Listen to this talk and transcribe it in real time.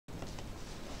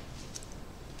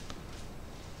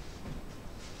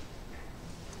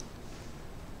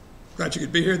Glad you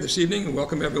could be here this evening, and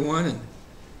welcome everyone, and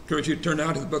encourage you to turn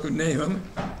now to the book of Nahum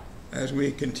as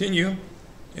we continue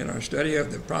in our study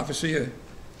of the prophecy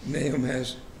Nahum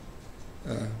has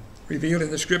revealed in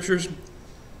the scriptures.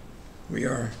 We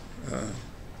are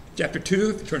chapter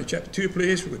 2. If you turn to chapter 2,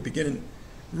 please. We begin in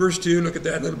verse 2. Look at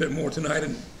that a little bit more tonight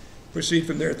and proceed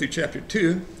from there through chapter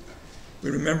 2.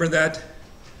 We remember that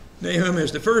Nahum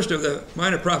is the first of the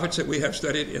minor prophets that we have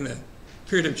studied in the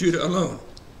period of Judah alone.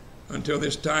 Until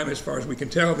this time, as far as we can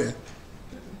tell, the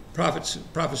prophets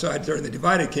prophesied during the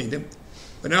divided kingdom.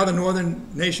 But now the northern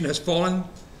nation has fallen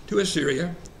to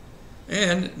Assyria,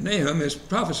 and Nahum is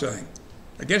prophesying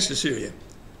against Assyria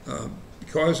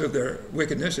because of their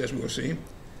wickedness, as we'll see.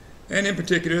 And in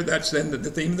particular, that's then the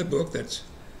theme of the book, that's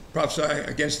prophesying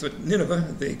against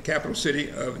Nineveh, the capital city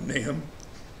of Nahum.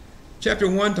 Chapter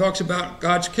 1 talks about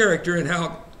God's character and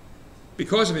how,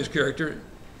 because of his character,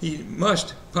 he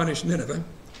must punish Nineveh.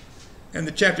 And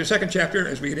the second chapter,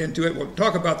 as we get into it, will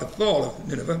talk about the fall of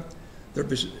Nineveh,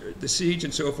 the siege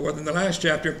and so forth. And the last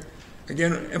chapter,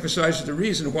 again, emphasizes the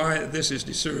reason why this is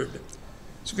deserved.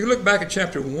 So if you look back at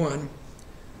chapter 1, what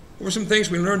were some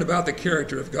things we learned about the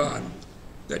character of God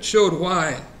that showed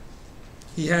why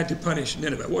he had to punish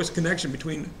Nineveh? What was the connection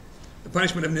between the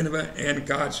punishment of Nineveh and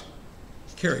God's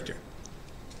character?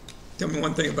 Tell me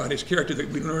one thing about his character that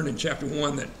we learned in chapter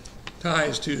 1 that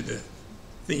ties to the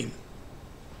theme.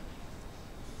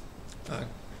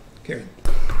 Karen.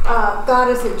 God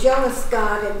is a jealous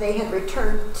God, and they had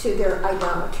returned to their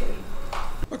idolatry.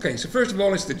 Okay, so first of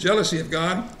all, it's the jealousy of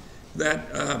God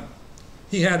that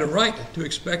he had a right to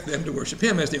expect them to worship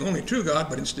him as the only true God,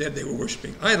 but instead they were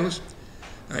worshiping idols,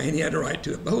 and he had a right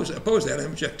to oppose that and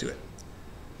object to it.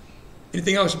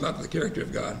 Anything else about the character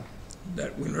of God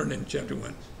that we learned in chapter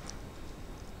 1?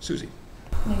 Susie.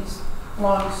 He's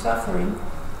long-suffering.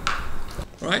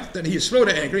 All right, that he is slow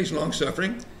to anger, he's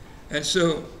long-suffering. And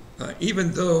so,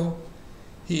 even though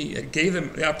he gave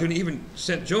them the opportunity, even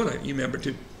sent Jonah, you remember,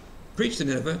 to preach to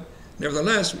Nineveh,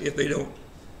 nevertheless, if they don't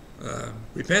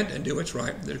repent and do what's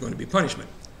right, there's going to be punishment.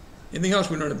 Anything else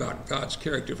we learn about God's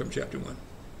character from chapter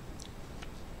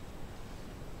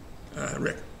 1?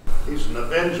 Rick. He's an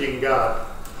avenging God.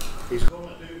 He's going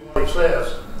to do what he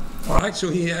says. All right, so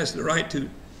he has the right to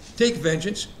take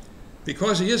vengeance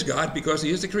because he is God, because he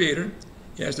is the Creator.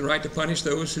 He has the right to punish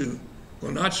those who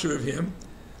will not serve him,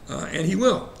 and he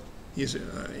will. He's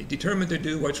determined to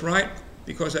do what's right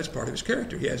because that's part of his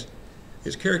character.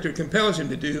 His character compels him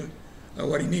to do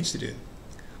what he needs to do.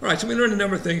 All right, so we learned a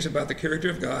number of things about the character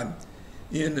of God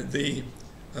in the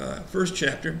first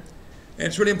chapter, and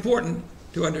it's really important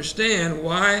to understand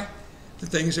why the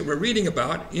things that we're reading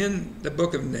about in the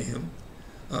book of Nahum,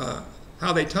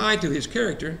 how they tie to his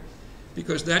character,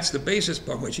 because that's the basis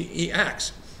upon which he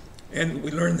acts. And we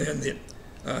learned then that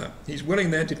he's willing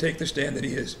then to take the stand that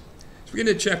he is. So we get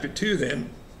into chapter 2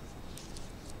 then.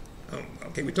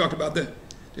 Okay, we talked about the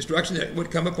destruction that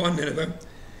would come upon Nineveh.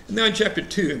 And now in chapter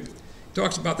 2, he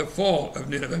talks about the fall of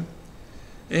Nineveh.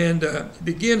 And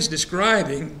begins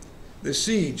describing the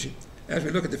siege as we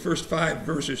look at the first 5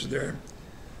 verses there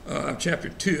of chapter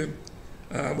 2.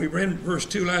 We were in verse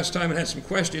 2 last time and had some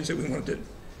questions that we wanted to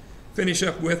finish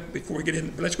up with before we get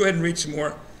in. But let's go ahead and read some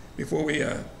more before we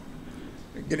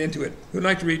get into it. Who'd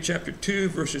like to read chapter 2,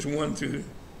 verses 1 through...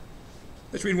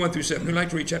 Let's read 1 through 7. Who'd like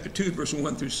to read chapter 2, verses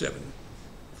 1 through 7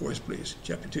 for us, please?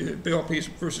 Chapter 2. Bill, please,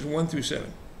 verses 1 through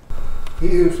 7. He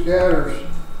who scatters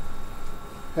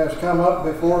has come up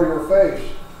before your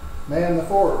face. Man the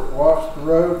fort, watch the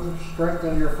road,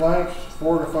 strengthen your flanks,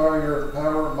 fortify your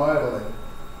power mightily.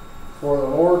 For the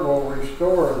Lord will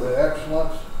restore the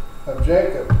excellence of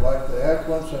Jacob like the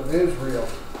excellence of Israel,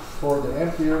 for the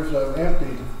emptiers have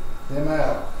emptied them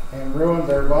out and ruined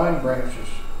their vine branches.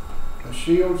 The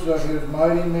shields of his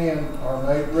mighty men are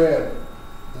made red.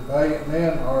 The valiant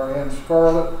men are in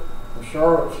scarlet. The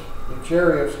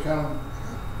chariots come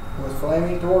with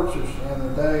flaming torches in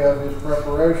the day of his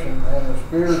preparation, and the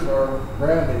spears are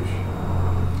brandished.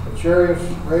 The chariots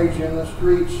rage in the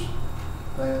streets.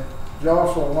 They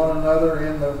jostle one another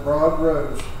in the broad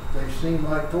roads. They seem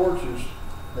like torches.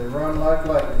 They run like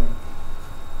lightning.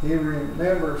 He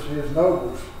remembers his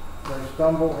nobles. They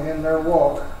stumble in their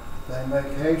walk. They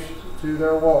make haste to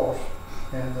their walls,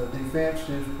 and the defense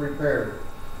is prepared.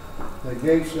 The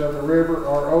gates of the river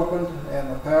are opened,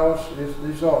 and the palace is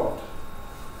dissolved.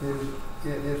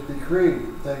 It is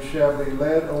decreed, they shall be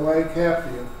led away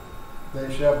captive.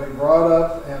 They shall be brought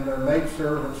up, and their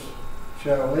maidservants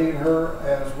shall lead her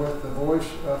as with the voice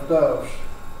of doves,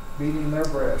 beating their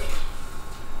breasts.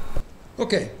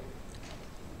 Okay,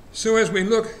 so as we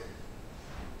look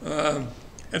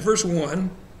at verse 1,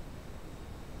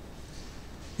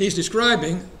 he's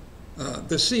describing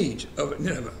the siege of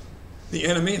Nineveh. The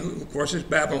enemy, who of course is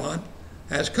Babylon,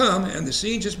 has come, and the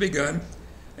siege has begun.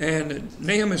 And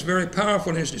Nahum is very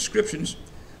powerful in his descriptions.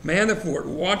 Man the fort,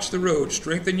 watch the road,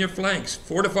 strengthen your flanks,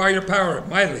 fortify your power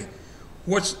mightily.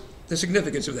 What's the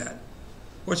significance of that?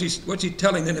 What's he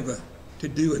telling Nineveh to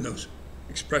do in those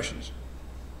expressions?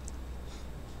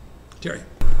 Terry.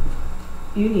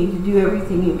 You need to do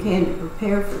everything you can to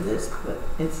prepare for this, but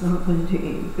it's not going to do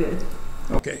you any good.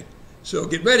 Okay, so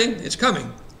get ready, it's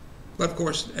coming. But of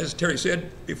course, as Terry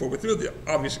said before we're through the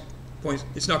obvious points,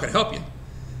 it's not going to help you.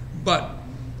 But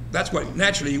that's what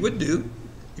naturally you would do.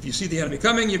 If you see the enemy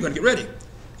coming, you're going to get ready.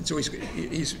 And so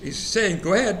he's saying,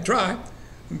 go ahead, try,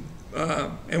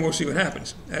 and we'll see what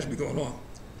happens as we go along.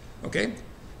 Okay?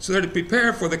 So they're to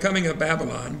prepare for the coming of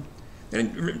Babylon.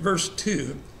 And in verse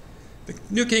 2, the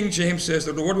New King James says,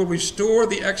 the Lord will restore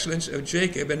the excellence of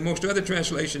Jacob, and most other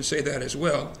translations say that as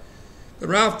well. But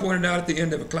Ralph pointed out at the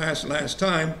end of a class last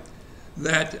time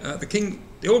that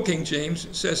the old King James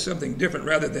says something different.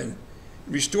 Rather than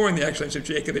restoring the excellence of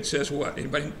Jacob, it says what?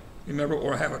 Anybody remember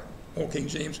or have an old King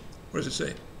James? What does it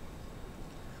say?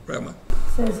 Brahma. It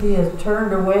says he has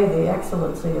turned away the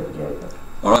excellency of Jacob.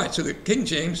 All right, so the King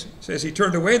James says he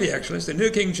turned away the excellence. The New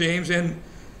King James and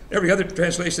every other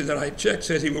translation that I checked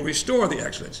says he will restore the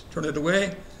excellence. Turn it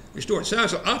away, restore it.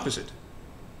 Sounds the opposite.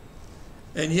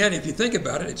 And yet, if you think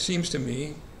about it, it seems to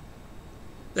me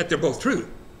that they're both true.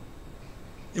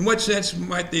 In what sense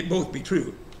might they both be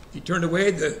true? He turned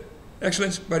away the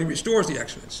excellence, but he restores the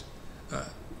excellence.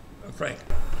 Frank.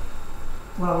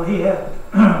 Well, he had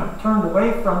turned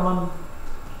away from them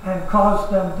and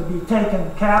caused them to be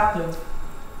taken captive.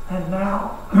 And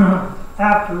now,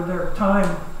 after their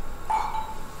time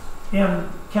in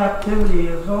captivity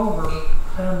is over,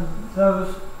 and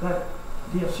those that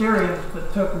the Assyrians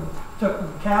that took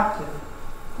them captive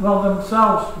will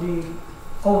themselves be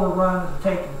overrun and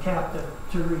taken captive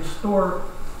to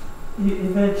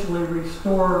eventually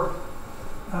restore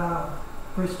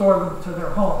them to their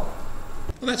home.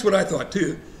 Well, that's what I thought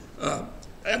too.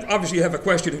 Obviously, you have a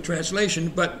question of translation,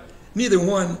 but neither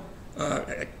one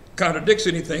contradicts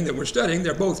anything that we're studying.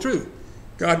 They're both true.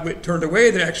 God turned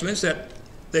away their excellence, that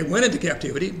they went into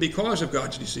captivity because of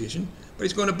God's decision, but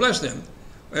he's going to bless them.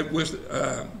 It was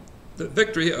the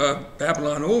victory of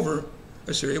Babylon over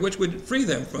Assyria, which would free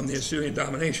them from the Assyrian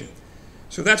domination.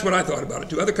 So that's what I thought about it.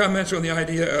 Do other comments on the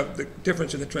idea of the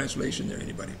difference in the translation there,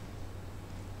 anybody?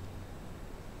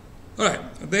 All right,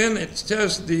 then it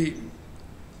says the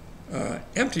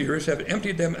emptiers have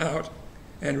emptied them out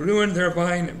and ruined their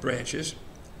vine branches.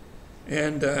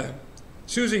 And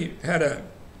Susie had a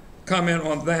comment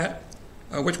on that,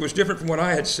 which was different from what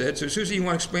I had said. So Susie, you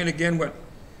want to explain again what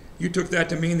you took that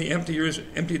to mean, the emptiers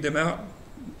emptied them out?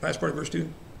 Last part of verse 2.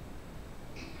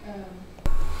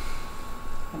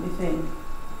 Let me think.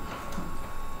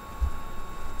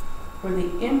 For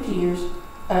the emptiers,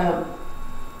 I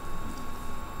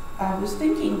was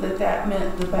thinking that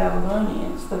meant the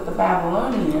Babylonians, that the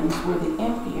Babylonians were the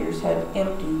emptiers, had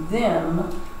emptied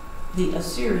them, the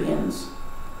Assyrians,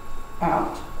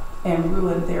 out and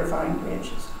ruined their vine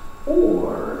branches.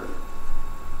 Or,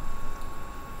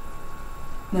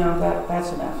 no,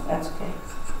 that's enough. That's okay.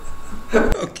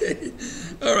 Okay.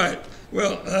 All right.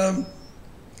 Well,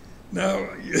 now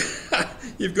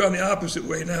you've gone the opposite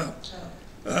way now.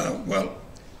 Well,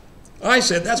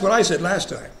 that's what I said last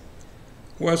time,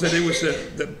 was that it was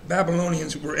the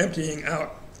Babylonians who were emptying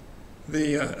out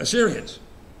the Assyrians.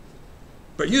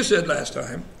 But you said last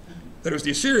time that it was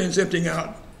the Assyrians emptying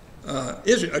out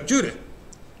Judah.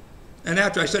 And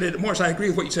after I studied it more, so I agree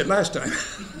with what you said last time.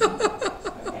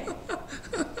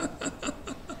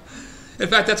 In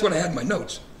fact, that's what I had in my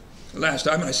notes last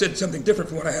time, and I said something different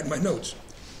from what I had in my notes.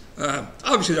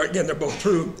 Obviously, they're both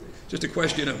true, just a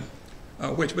question of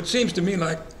which. But it seems to me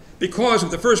like, because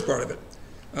of the first part of it,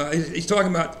 he's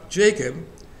talking about Jacob,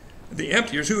 the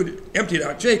emptiers who had emptied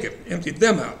out Jacob, emptied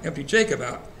them out, emptied Jacob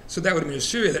out. So that would have been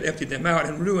Assyria that emptied them out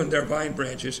and ruined their vine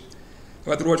branches.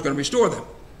 But the Lord's going to restore them.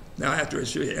 Now, after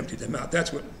Assyria emptied them out,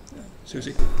 that's what,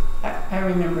 Susie? I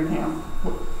remember now.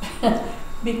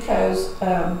 Because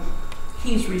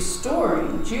he's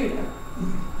restoring Judah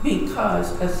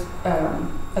because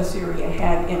Assyria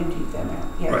had emptied them out.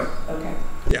 Yes. Right. Okay.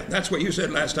 Yeah, that's what you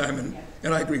said last time,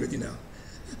 and I agree with you now.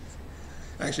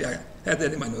 Actually, I had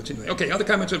that in my notes anyway. Okay, other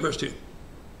comments on verse 2?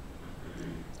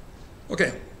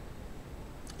 Okay.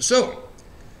 So,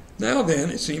 now then,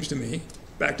 it seems to me,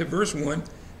 back to verse 1,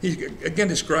 he's again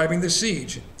describing the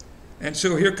siege. And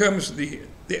so here comes the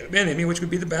enemy, which would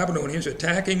be the Babylonians,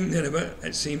 attacking Nineveh,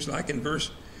 it seems like, in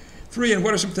verse 3. And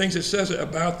what are some things it says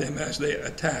about them as they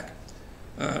attack?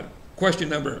 question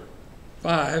number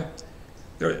 5.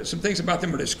 There are some things about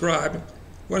them are described.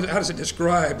 How does it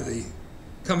describe the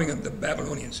coming of the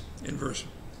Babylonians in verse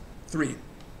 3?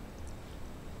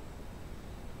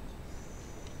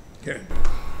 Okay.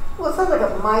 Well, it sounds like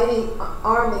a mighty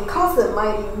army. It calls them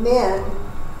mighty men.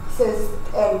 It says,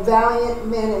 and valiant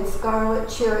men in scarlet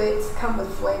chariots come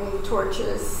with flaming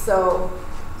torches. So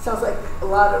it sounds like a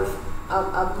lot of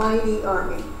a mighty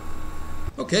army.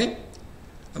 Okay.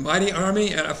 A mighty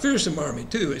army and a fearsome army,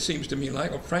 too, it seems to me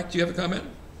like. Oh, Frank, do you have a comment?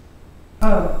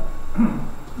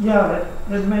 Yeah,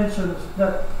 it mentions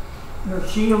that their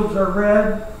shields are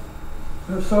red,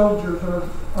 their soldiers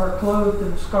are clothed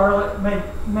in scarlet.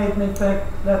 Made me think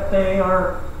that they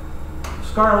are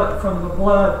scarlet from the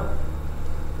blood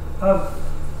of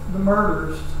the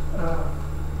murders,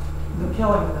 the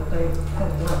killing that they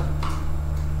had done.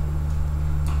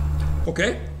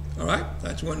 Okay, all right,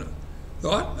 that's one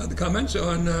thought. Other comments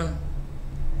on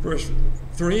verse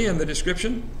 3 and the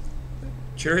description?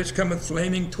 Chariots come with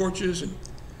flaming torches,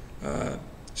 and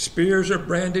spears are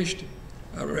brandished.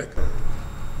 Rick.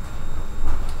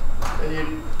 And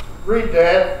you read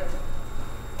that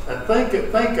and think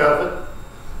of it.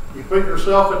 You put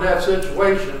yourself in that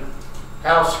situation,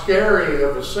 how scary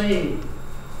of a scene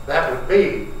that would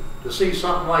be to see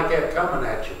something like that coming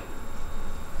at you.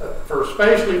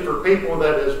 Especially for people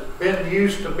that has been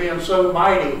used to being so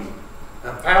mighty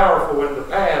and powerful in the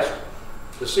past,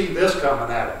 to see this coming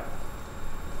at them.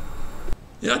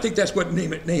 Yeah, I think that's what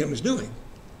Nahum is doing.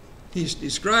 He's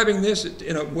describing this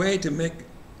in a way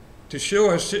to show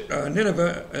us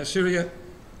Nineveh, Assyria,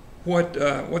 what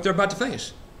they're about to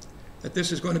face. That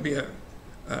this is going to be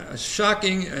a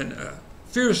shocking and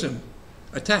fearsome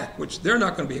attack, which they're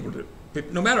not going to be able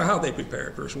to, no matter how they prepare,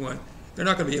 verse 1, they're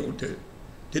not going to be able to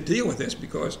deal with this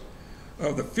because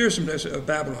of the fearsomeness of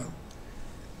Babylon.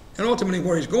 And ultimately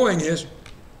where he's going is,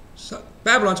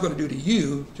 Babylon's going to do to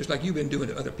you just like you've been doing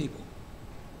to other people.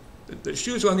 The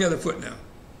shoe's on the other foot now.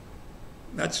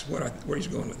 That's where he's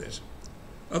going with this.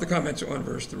 Other comments on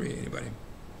verse 3, anybody?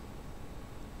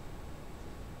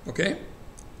 Okay?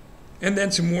 And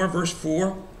then some more, verse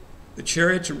 4. The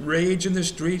chariots rage in the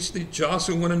streets. They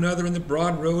jostle one another in the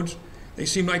broad roads. They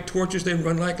seem like torches. They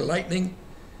run like lightning.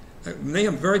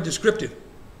 Nahum very descriptive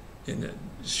in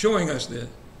showing us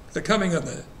the coming of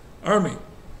the army.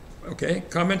 Okay?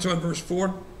 Comments on verse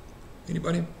 4?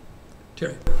 Anybody?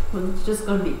 Terry. Well, it's just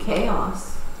going to be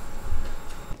chaos.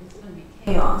 It's going to be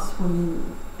chaos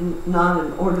when not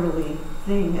an orderly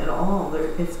thing at all.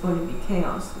 It's going to be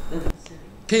chaos in the city.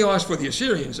 Chaos for the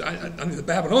Assyrians. I mean, the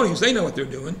Babylonians, they know what they're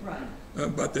doing.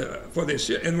 Right. But for the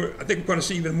Assyrians, and I think we're going to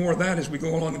see even more of that as we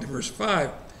go along into verse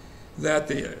 5, that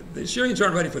the Assyrians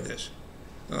aren't ready for this.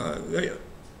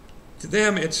 To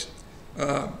them, it's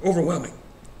overwhelming.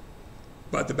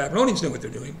 But the Babylonians know what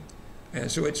they're doing. And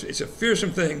so it's a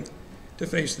fearsome thing to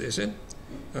face this. And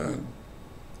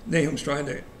Nahum's trying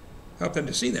to help them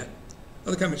to see that.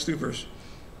 Other comments through verse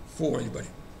 4, anybody?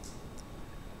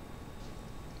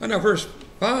 Now, verse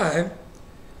 5,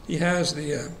 he has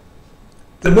the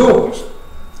nobles.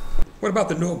 What about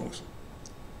the nobles?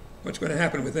 What's going to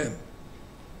happen with them?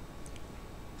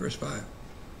 Verse 5.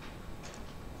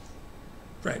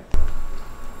 Frank.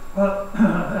 Well,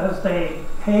 as they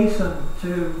hasten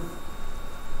to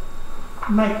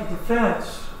make a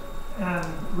defense and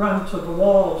run to the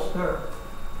walls,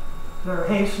 they're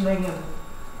hastening and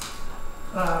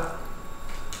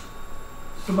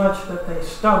so much that they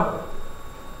stumble,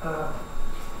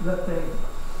 that they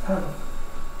have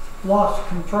lost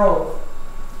control.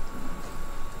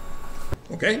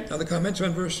 Okay, other comments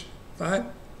on verse 5?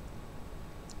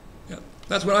 Yeah,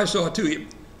 that's what I saw too.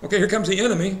 Okay, here comes the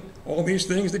enemy, all these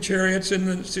things, the chariots and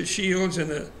the shields and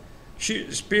the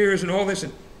spears and all this.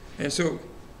 And so,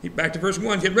 back to verse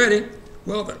 1, get ready.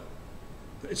 Well,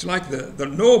 it's like the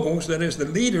nobles, that is the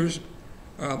leaders,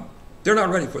 they're not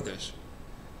ready for this.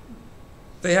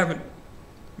 They haven't,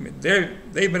 I mean,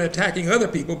 they've been attacking other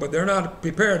people, but they're not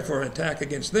prepared for an attack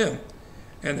against them.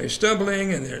 And they're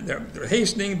stumbling and they're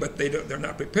hastening, but they're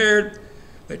not prepared.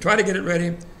 They try to get it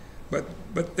ready,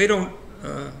 but they don't,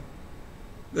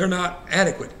 they're not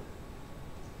adequate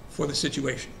for the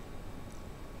situation.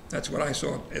 That's what I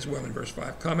saw as well in verse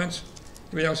 5. Comments?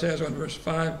 Anybody else has on verse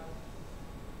 5?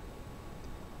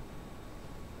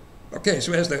 Okay,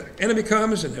 so as the enemy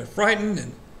comes and they're frightened,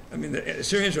 and I mean the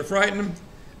Assyrians are frightened,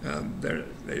 they're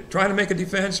trying to make a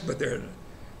defense, but the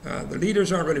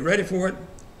leaders aren't really ready for it.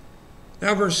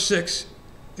 Now verse 6,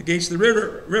 the gates of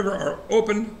the river are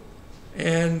open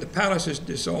and the palace is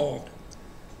dissolved.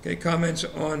 Okay, comments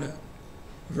on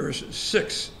verse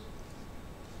 6.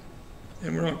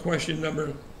 And we're on question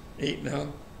number 8 now.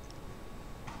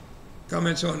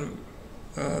 Comments on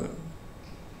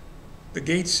the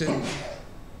gates and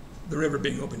the river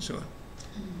being open, so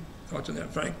thoughts on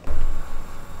that, Frank?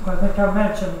 I think I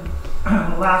mentioned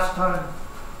last time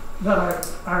that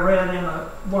I read in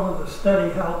one of the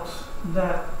study helps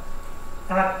that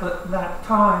at that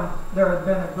time there had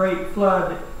been a great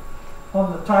flood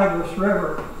on the Tigris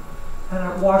River,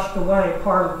 and it washed away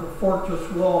part of the fortress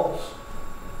walls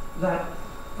that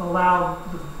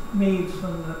allowed the Medes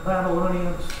and the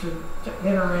Babylonians to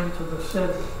enter into the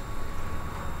city.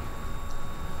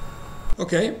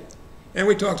 Okay, and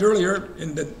we talked earlier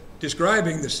in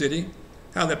describing the city,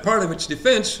 how that part of its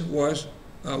defense was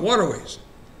waterways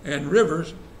and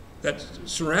rivers that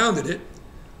surrounded it,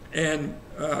 and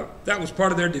that was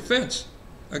part of their defense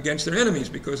against their enemies,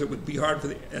 because it would be hard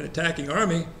for an attacking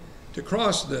army to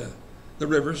cross the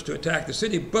rivers to attack the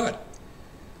city. But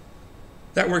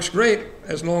that works great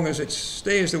as long as it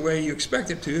stays the way you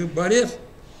expect it to. But if,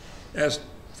 as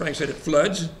Frank said, it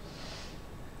floods,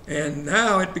 and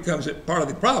now it becomes a part of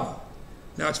the problem.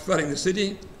 Now it's flooding the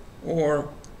city, or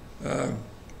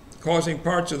causing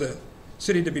parts of the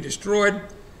city to be destroyed.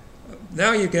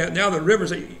 Now the rivers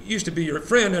that used to be your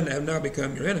friend and have now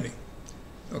become your enemy.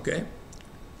 Okay.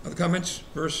 Other comments?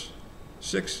 Verse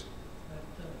 6.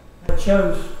 It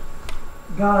shows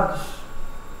God's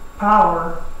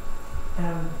power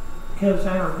and his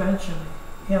intervention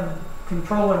in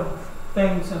controlling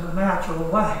things in a natural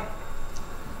way.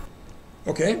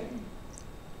 Okay.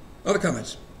 Other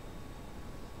comments?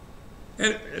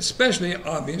 And especially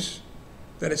obvious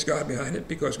that it's God behind it,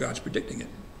 because God's predicting it.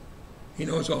 He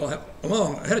knows all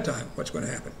along, ahead of time, what's going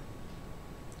to happen.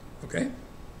 Okay?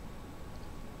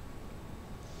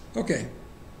 Okay.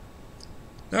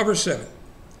 Now verse 7.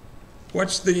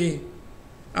 What's the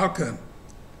outcome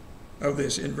of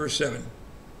this in verse 7?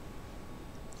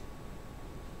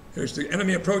 There's the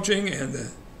enemy approaching, and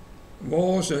the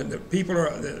walls, and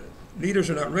the leaders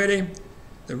are not ready.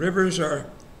 The rivers are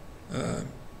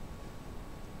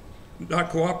not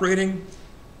cooperating.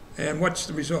 And what's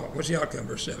the result? What's the outcome,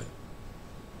 verse 7?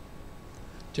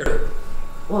 Terry?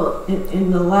 Well,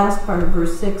 in the last part of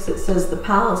verse 6, it says the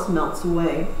palace melts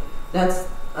away. That's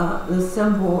the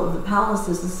symbol of the palace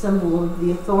is a symbol of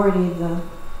the authority, the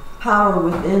power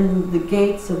within the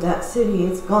gates of that city.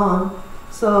 It's gone.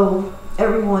 So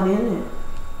everyone in it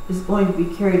is going to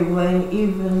be carried away.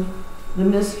 Even the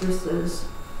mistresses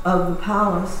of the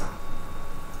palace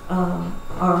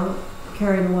are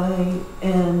carried away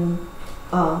and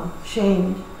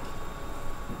shamed.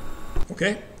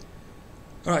 Okay.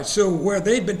 All right, so where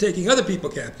they've been taking other people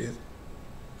captive,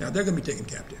 now they're going to be taken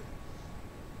captive.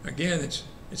 Again,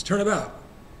 it's turnabout,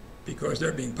 because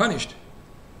they're being punished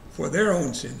for their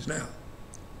own sins now.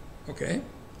 Okay?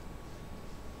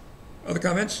 Other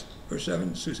comments? Verse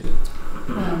 7, Susie.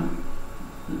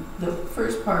 The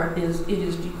first part is, it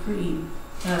is decreed.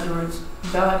 In other words,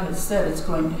 God has said it's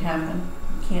going to happen.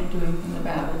 You can't do anything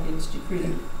about it. It's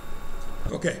decreed.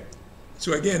 Okay.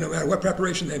 So again, no matter what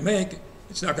preparation they make,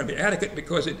 it's not going to be adequate,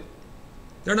 because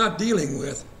they're not dealing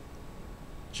with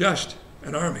just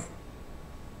an army.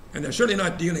 And they're certainly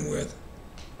not dealing with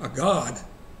a God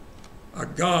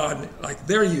like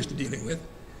they're used to dealing with,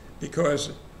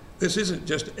 because this isn't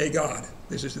just a God.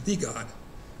 This is the God,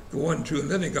 the one true and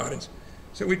living God. And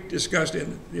so we discussed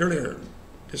in the earlier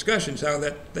discussions how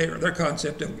that their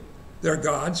concept of their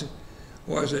gods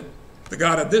was that the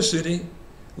God of this city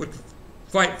would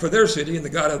fight for their city, and the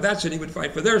God of that city would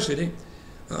fight for their city.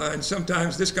 And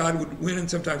sometimes this God would win, and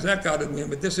sometimes that God would win,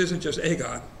 but this isn't just a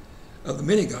God of the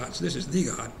many gods. This is the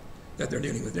God that they're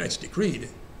dealing with. It's decreed,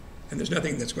 and there's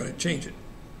nothing that's going to change it.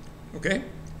 Okay?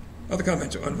 Other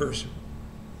comments on verse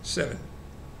 7?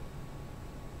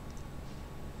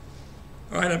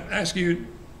 All right, I'm asking you, do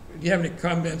you have any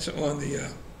comments on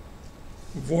the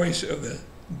voice of the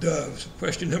doves?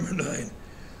 Question number 9,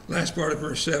 last part of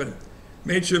verse 7.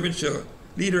 Maidservants shall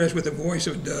lead her as with the voice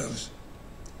of doves.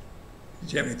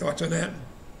 Did you have any thoughts on that?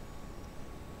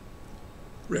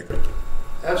 Rick?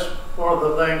 That's one of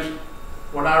the things,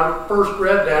 when I first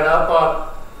read that, I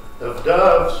thought of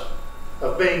doves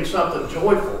of being something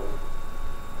joyful.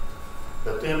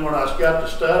 But then when I got to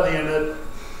studying it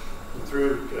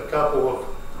through a couple of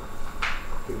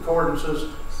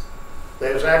concordances,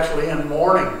 they was actually in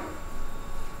mourning.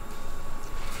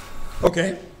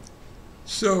 Okay.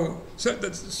 So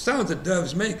the sound that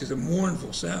doves make is a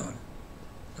mournful sound.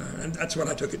 And that's what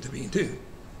I took it to mean too.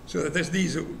 So that there's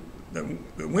the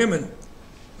women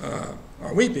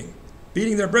are weeping,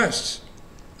 beating their breasts,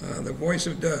 the voice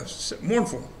of doves,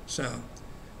 mournful sound,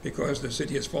 because the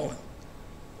city has fallen.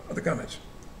 Other comments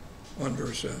on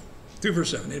through verse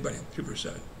 7? Anybody through verse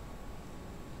 7?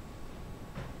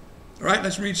 All right,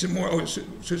 let's read some more. Oh,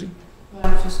 Susie? Well,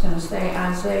 I was just going to say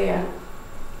Isaiah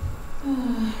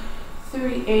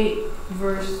 38,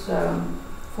 verse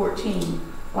 14.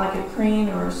 Like a crane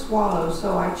or a swallow,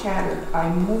 so I chattered. I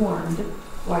mourned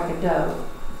like a dove.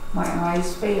 My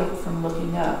eyes failed from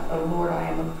looking up. O Lord, I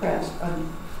am oppressed.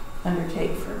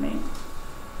 Undertake for me.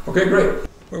 Okay, great.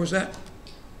 Where was that?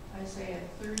 Isaiah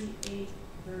 38,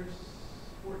 verse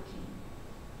 14.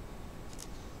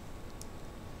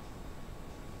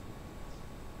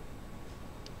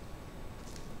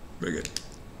 Very good.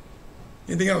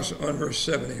 Anything else on verse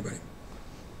 7, anybody?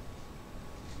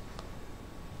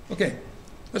 Okay,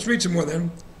 let's read some more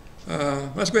then.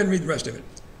 Let's go ahead and read the rest of it.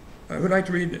 Who'd like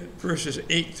to read verses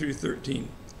 8 through 13?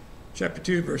 Chapter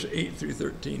 2, verse 8 through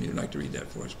 13. Who'd like to read that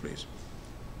for us, please?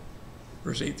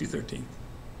 Verse 8 through 13.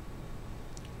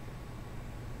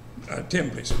 Tim,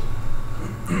 please.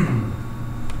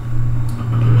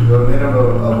 Though Nineveh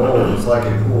of old was like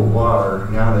a pool of water,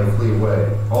 now they flee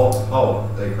away. Halt,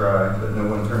 halt, they cry, but no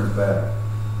one turns back.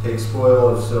 Take spoil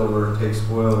of silver, take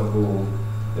spoil of gold.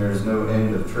 There is no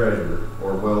end of treasure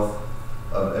or wealth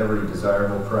of every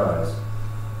desirable prize.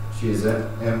 She is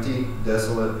empty,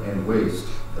 desolate, and waste.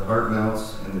 The heart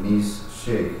melts and the knees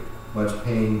shake. Much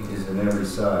pain is in every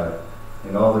side,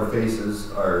 and all their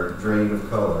faces are drained of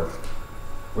color.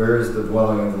 Where is the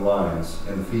dwelling of the lions,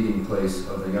 and the feeding place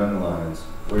of the young lions?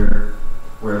 Where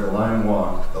the lion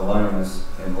walked, the lioness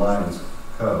and lion's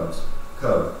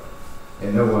cub,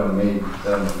 and no one made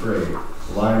them afraid.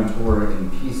 The lion tore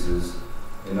in pieces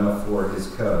enough for his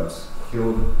cubs,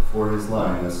 killed for his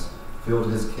lioness, filled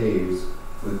his caves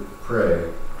with prey,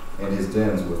 and his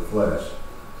dens with flesh.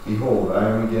 Behold, I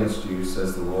am against you,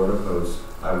 says the Lord of hosts.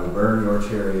 I will burn your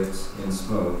chariots in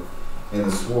smoke, and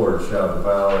the sword shall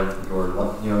devour your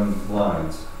young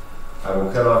lions. I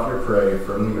will cut off your prey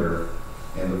from the earth,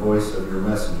 and the voice of your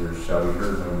messengers shall be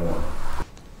heard no more.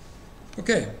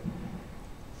 Okay.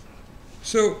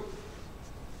 So,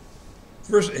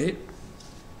 verse 8,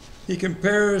 he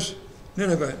compares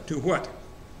Nineveh to what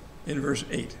in verse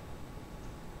 8?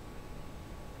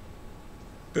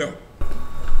 Bill?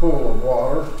 Pool of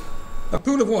water. A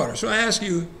pool of water. So I ask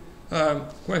you a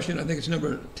question, I think it's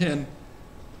number 10.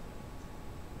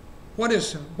 What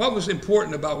was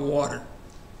important about water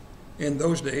in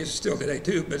those days, still today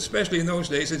too, but especially in those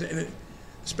days, and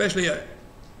especially a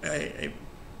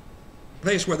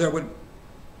place where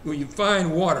where you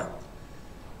find water?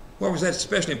 What was that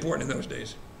especially important in those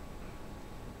days?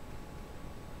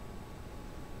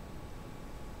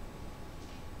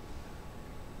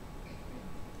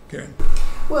 Karen?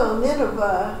 Well,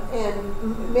 Nineveh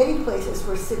and many places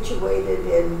were situated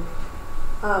in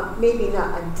maybe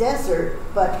not a desert,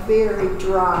 but very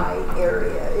dry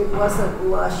area. It wasn't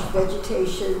lush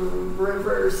vegetation,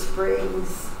 rivers,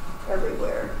 springs,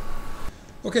 everywhere.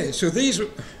 Okay, so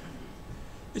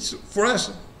it's for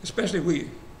us, especially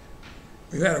we've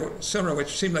had a summer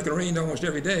which seemed like it rained almost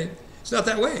every day. It's not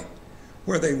that way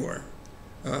where they were.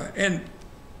 And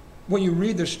when you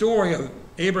read the story of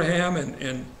Abraham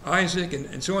and Isaac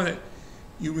and so on,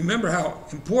 you remember how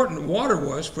important water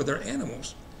was for their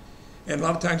animals. And a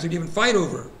lot of times they'd even fight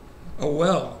over a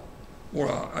well or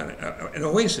an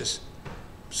oasis.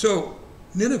 So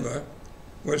Nineveh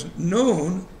was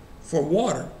known for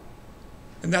water,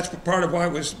 and that's part of why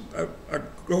it was a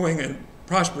growing and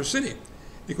prosperous city,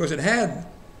 because it had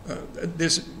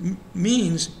this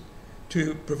means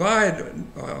to provide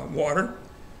water,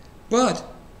 but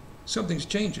something's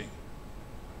changing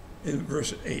in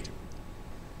verse 8.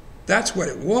 That's what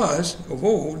it was of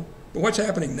old, but what's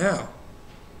happening now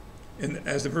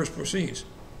as the verse proceeds?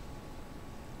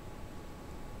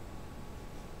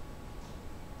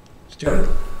 The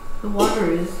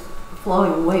water is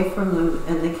flowing away from them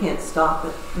and they can't stop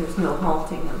it. There's no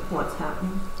halting of what's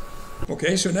happening.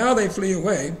 Okay, so now they flee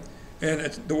away, and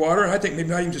it's the water, and I think maybe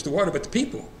not even just the water, but the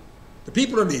people. The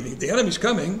people are leaving. The enemy's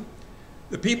coming.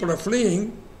 The people are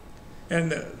fleeing,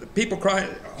 and the people cry,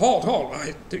 halt, halt.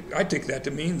 I take that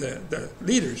to mean the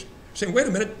leaders saying, wait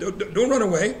a minute, don't run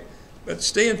away, but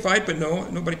stay and fight, but no,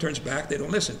 nobody turns back. They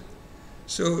don't listen.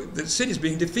 So the city's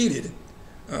being defeated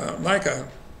like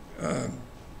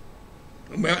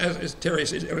as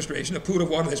Terry's illustration, a pool of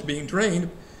water that's being drained.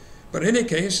 But in any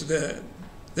case,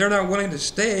 they're not willing to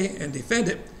stay and defend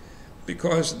it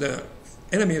because the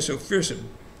enemy is so fearsome.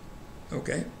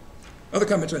 Okay? Other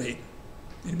comments on 8?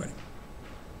 Anybody?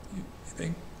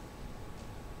 Anything?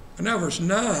 And now verse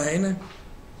 9.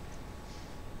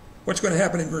 What's going to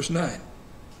happen in verse 9?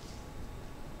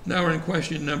 Now we're in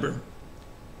question number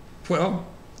 12.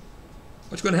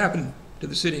 What's going to happen to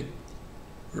the city?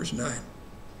 Verse 9.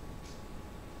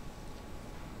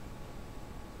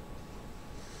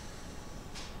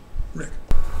 Rick.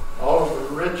 All of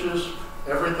the riches,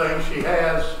 everything she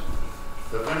has,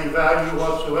 of any value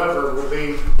whatsoever, will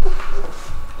be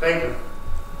taken.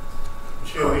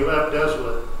 She'll be left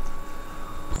desolate.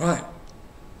 All right.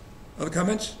 Other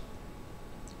comments?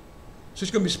 She's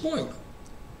going to be spoiled.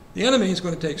 The enemy is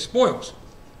going to take spoils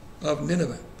of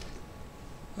Nineveh.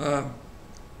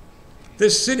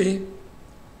 This city,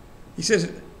 he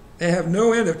says, they have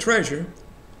no end of treasure,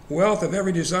 wealth of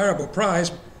every desirable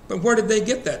prize, but where did they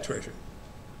get that treasure?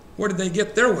 Where did they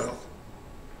get their wealth?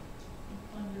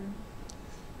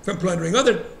 From plundering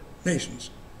other nations,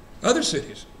 other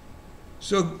cities.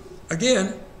 So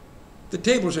again, the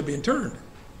tables are being turned.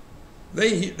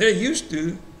 They're used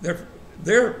to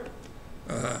their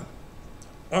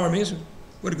armies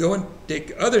would go and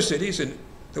take other cities and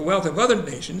the wealth of other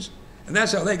nations, and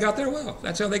that's how they got their wealth.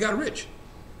 That's how they got rich.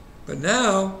 But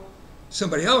now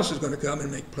somebody else is going to come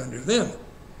and make plunder of them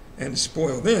and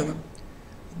spoil them.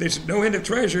 There's no end of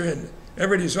treasure and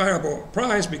every desirable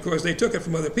prize because they took it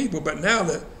from other people, but now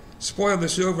the spoil, the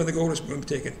silver, and the gold is going to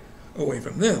be taken away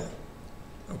from them.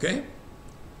 Okay?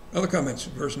 Other comments,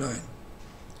 verse 9.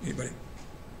 Anybody?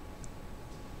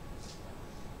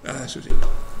 Susie.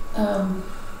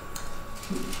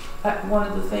 One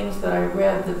of the things that I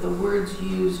read, that the words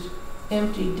used,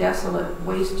 empty, desolate,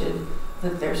 wasted,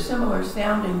 that they're similar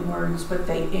sounding words, but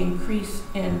they increase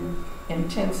in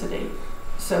intensity.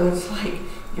 So it's like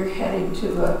you're heading to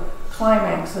the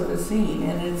climax of a scene,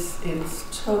 and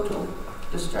it's total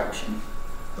destruction.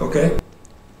 Okay.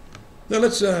 Now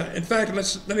let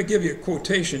me give you a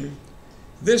quotation.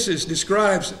 This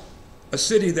describes a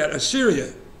city that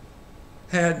Assyria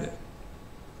had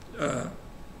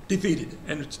defeated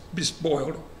and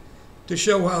despoiled to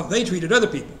show how they treated other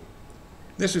people.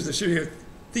 This is the city of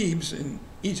Thebes in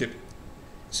Egypt.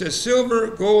 It says, silver,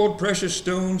 gold, precious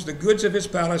stones, the goods of his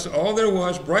palace, all there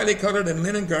was, brightly colored and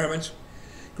linen garments,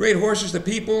 great horses, the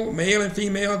people, male and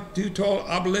female, 2 tall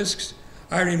obelisks,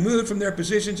 I removed from their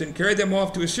positions and carried them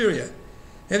off to Assyria.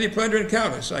 Heavy plunder and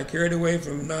countless I carried away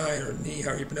from Ni, or Ni,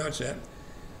 however you pronounce that.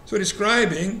 So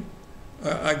describing,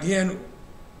 again,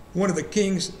 one of the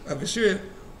kings of Assyria,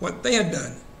 what they had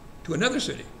done to another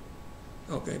city.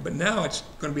 Okay, but now it's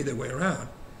going to be the way around.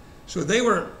 So they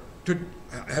were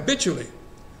habitually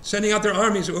sending out their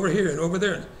armies over here and over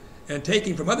there and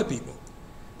taking from other people.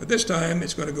 But this time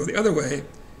it's going to go the other way.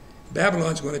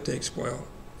 Babylon's going to take spoil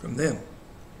from them.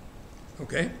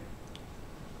 Okay?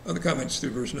 Other comments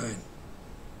through verse 9.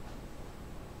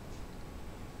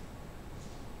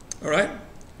 All right?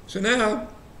 So now,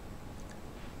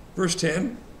 verse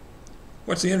 10,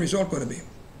 what's the end result going to be?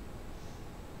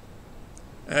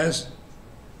 As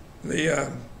the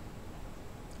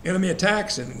enemy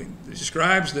attacks and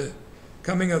describes the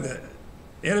coming of the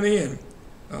enemy, and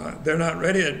they're not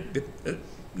ready.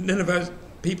 Nineveh's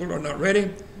people are not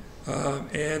ready,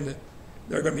 and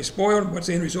they're going to be spoiled. What's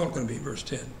the end result going to be? Verse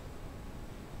 10.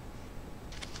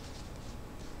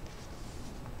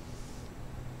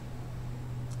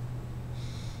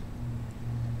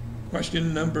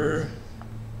 Question number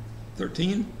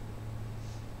 13.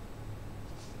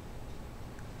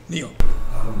 Neil.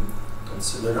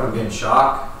 So they're going to be in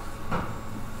shock.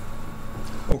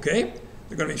 Okay,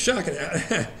 they're going to be shocked.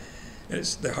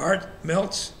 It's the heart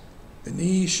melts, the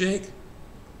knees shake.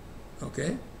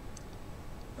 Okay.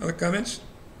 Other comments?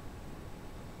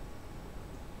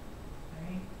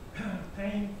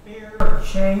 Pain, fear,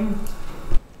 shame.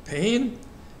 Pain,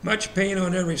 much pain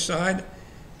on every side.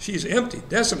 She's empty,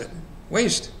 desolate,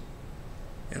 waste,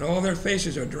 and all their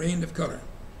faces are drained of color.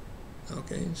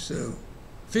 Okay, so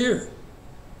fear.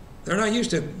 They're not used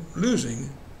to losing.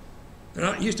 They're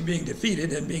not used to being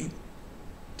defeated and being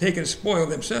taken spoil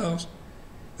themselves.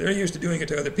 They're used to doing it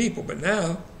to other people, but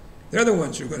now they're the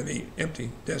ones who are going to be empty,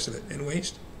 desolate, and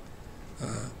waste.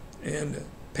 And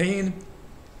pain,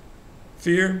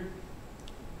 fear,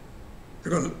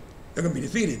 they're going to be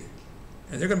defeated,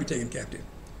 and they're going to be taken captive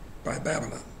by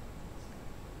Babylon.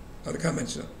 Other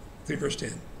comments, 3 verse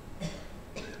 10.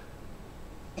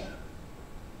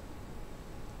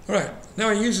 All right,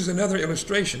 now he uses another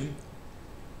illustration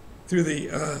through the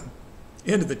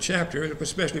end of the chapter,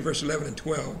 especially verse 11 and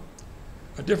 12,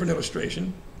 a different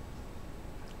illustration.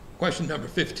 Question number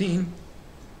 15.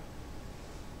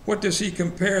 What does he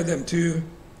compare them to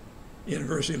in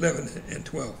verse 11 and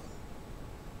 12?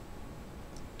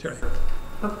 Terry.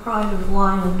 A pride of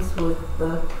lions with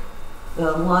the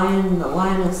lion, the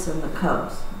lioness, and the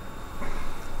cubs.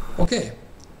 Okay.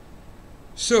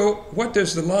 So what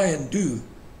does the lion do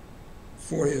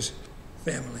for his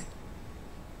family?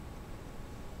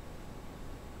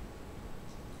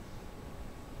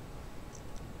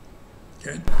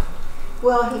 Karen?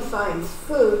 Well, he finds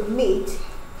food, meat,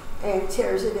 and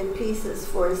tears it in pieces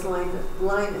for his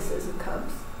lionesses and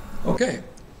cubs. Okay,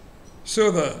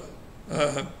 so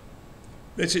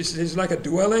it's like a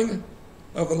dwelling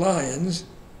of the lions,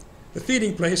 the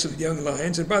feeding place of the young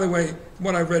lions. And by the way, from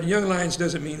what I've read, young lions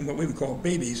doesn't mean what we would call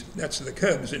babies. That's the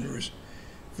cubs in verse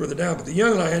further down. But the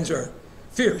young lions are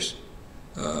fierce.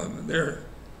 They're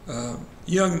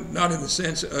young, not in the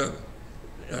sense of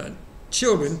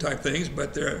children type things,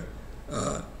 but they're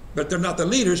not the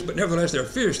leaders. But nevertheless, they're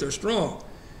fierce. They're strong,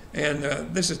 and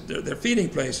this is their feeding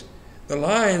place. The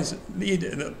lions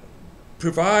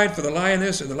provide for the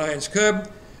lioness and the lion's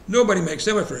cub. Nobody makes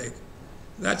them afraid.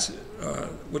 That's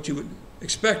what you would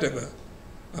expect of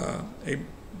a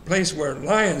place where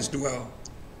lions dwell.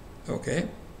 Okay?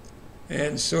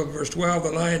 And so verse 12,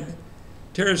 the lion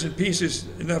tears in pieces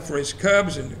enough for his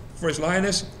cubs and for his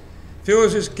lioness,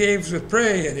 fills his caves with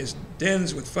prey and his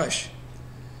dens with flesh.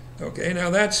 Okay, now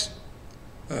that's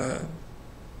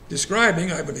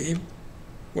describing, I believe,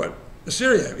 what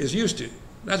Assyria is used to.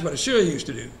 That's what Assyria used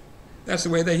to do. That's the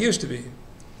way they used to be.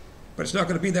 But it's not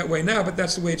going to be that way now, but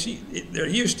that's the way they're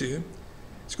used to.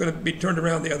 It's going to be turned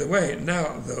around the other way.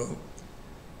 Now, though,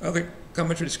 other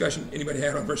comments or discussion anybody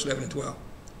had on verse 11 and 12?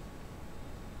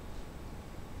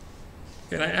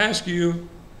 Can I ask you,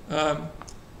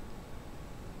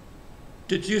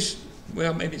 did you,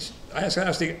 well, maybe I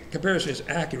ask the comparison is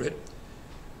accurate.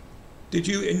 Did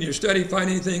you, in your study, find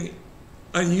anything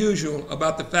unusual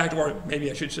about the fact, or maybe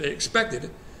I should say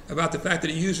expected, about the fact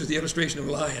that he uses the illustration of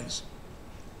lions?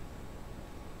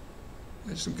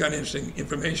 That's some kind of interesting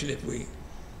information if we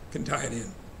can tie it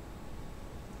in.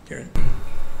 Karen?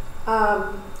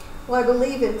 Well, I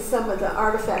believe in some of the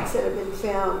artifacts that have been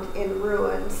found in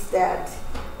ruins that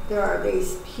there are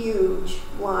these huge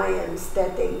lions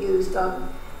that they used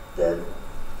on for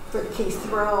the king's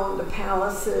throne, the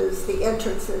palaces, the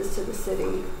entrances to the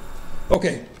city.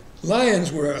 Okay,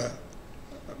 lions were a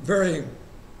very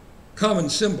common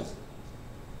symbol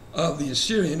of the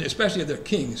Assyrian, especially of their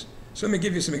kings. So let me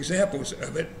give you some examples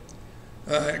of it.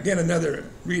 Again, another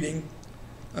reading.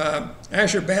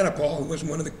 Ashurbanipal, who was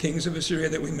one of the kings of Assyria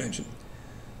that we mentioned,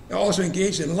 also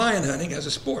engaged in lion hunting as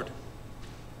a sport.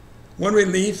 One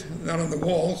relief, not on the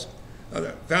walls,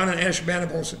 found in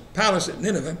Ashurbanipal's palace at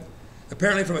Nineveh,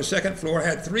 apparently from a second floor,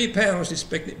 had 3 panels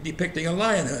depicting a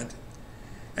lion hunt.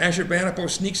 Ashurbanipal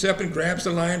sneaks up and grabs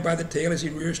the lion by the tail as he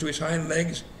rears to his hind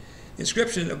legs. The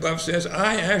inscription above says,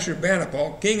 I,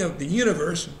 Ashurbanipal, king of the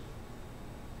universe,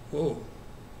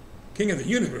 king of the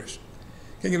universe,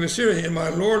 king of Assyria, in my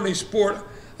lordly sport,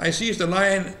 I seized the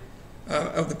lion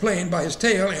of the plain by his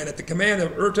tail, and at the command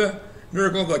of Urta,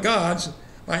 Nergal, the gods,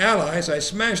 my allies, I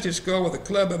smashed his skull with a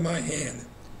club of my hand.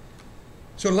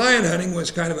 So lion hunting was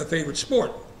kind of a favorite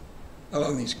sport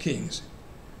among these kings,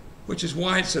 which is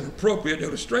why it's an appropriate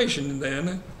illustration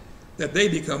then that they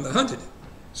become the hunted.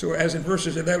 So as in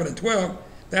verses 11 and 12,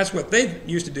 that's what they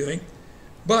used to doing,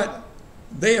 but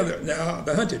they are now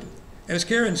the hunted. And as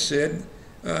Karen said,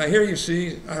 here you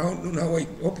see, I don't know, I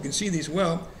hope you can see these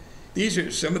well. These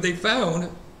are they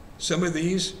found some of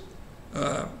these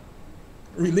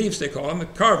reliefs, they call them,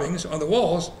 carvings on the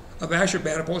walls of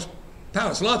Ashurbanipal's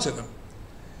palace, lots of them.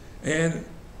 And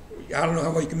I don't know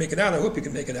how well you can make it out. I hope you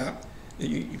can make it out.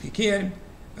 If you can,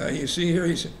 you see here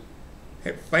he's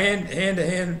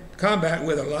hand-to-hand combat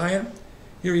with a lion.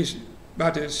 Here he's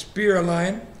about to spear a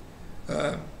lion.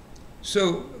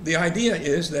 So the idea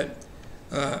is that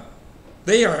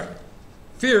they are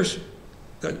fierce.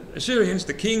 The Assyrians,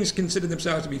 the kings, consider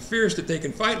themselves to be fierce, that they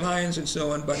can fight lions and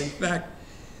so on, but in fact,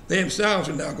 they themselves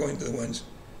are now going to the ones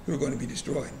who are going to be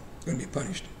destroyed, going to be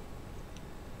punished.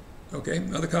 Okay,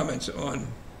 other comments on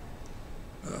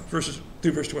verses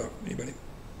through verse 12? Anybody?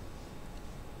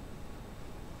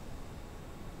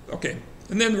 Okay,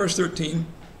 and then verse 13,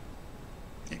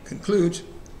 it concludes.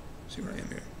 Let's see where I am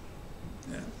here.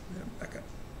 Yeah, back up.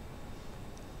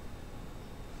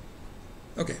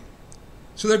 Okay,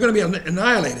 so they're going to be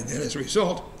annihilated then as a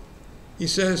result. He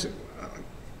says,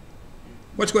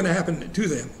 what's going to happen to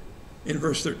them in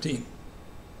verse 13?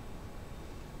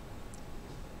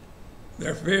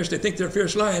 They're fierce, they think they're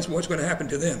fierce lions, but what's going to happen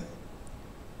to them?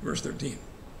 Verse 13.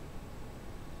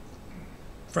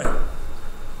 Frank.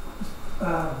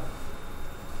 Let's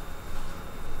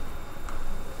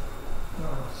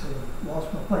see,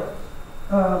 lost my place.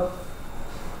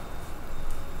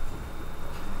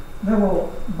 They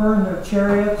will burn their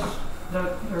chariots,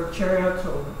 their chariots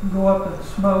will go up in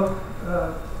smoke,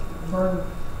 burn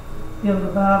in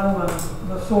the battle, and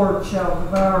the sword shall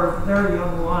devour their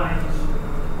young lions,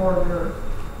 or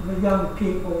the young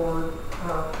people, or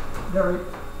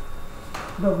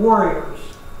the warriors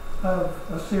of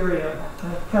Assyria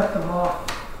and kept them off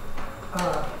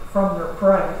from their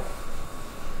prey.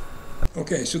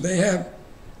 Okay, so they have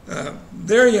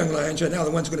their young lions are now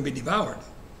the ones going to be devoured.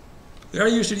 They're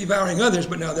used to devouring others,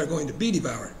 but now they're going to be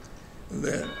devoured.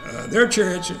 Their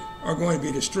chariots are going to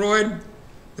be destroyed.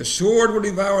 The sword will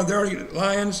devour their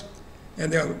lions,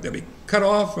 and they'll be cut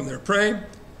off from their prey.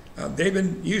 They've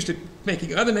been used to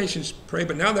making other nations prey,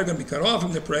 but now they're going to be cut off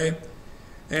from their prey,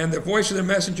 and the voice of their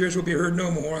messengers will be heard no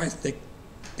more. I think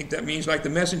that means like the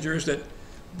messengers that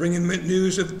bring in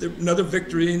news of another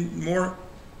victory and more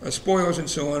spoils and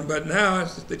so on, but now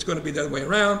it's going to be the other way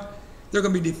around. They're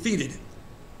going to be defeated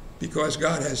because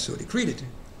God has so decreed it.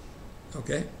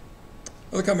 Okay?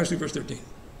 Other comments through verse 13.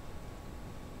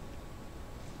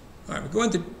 All right, we'll go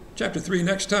into chapter 3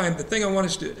 next time. The thing I want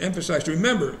us to emphasize, to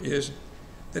remember, is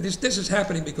that this is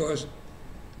happening because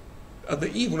of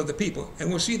the evil of the people, and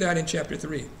we'll see that in chapter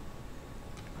 3.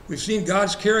 We've seen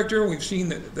God's character. We've seen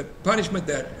the punishment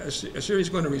that Assyria is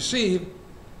going to receive.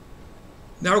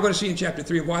 Now we're going to see in chapter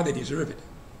 3 why they deserve it.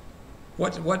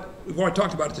 We've already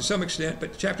talked about it to some extent,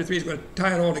 but chapter 3 is going to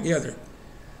tie it all together.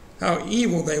 How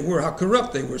evil they were, how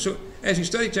corrupt they were. So as you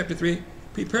study chapter 3,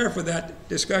 prepare for that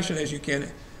discussion as you can.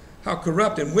 How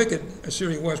corrupt and wicked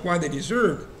Assyria was, why they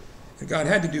deserved, and God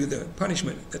had to do the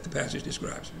punishment that the passage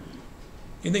describes.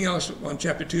 Anything else on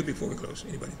chapter 2 before we close?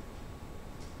 Anybody?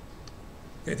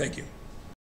 Okay, thank you.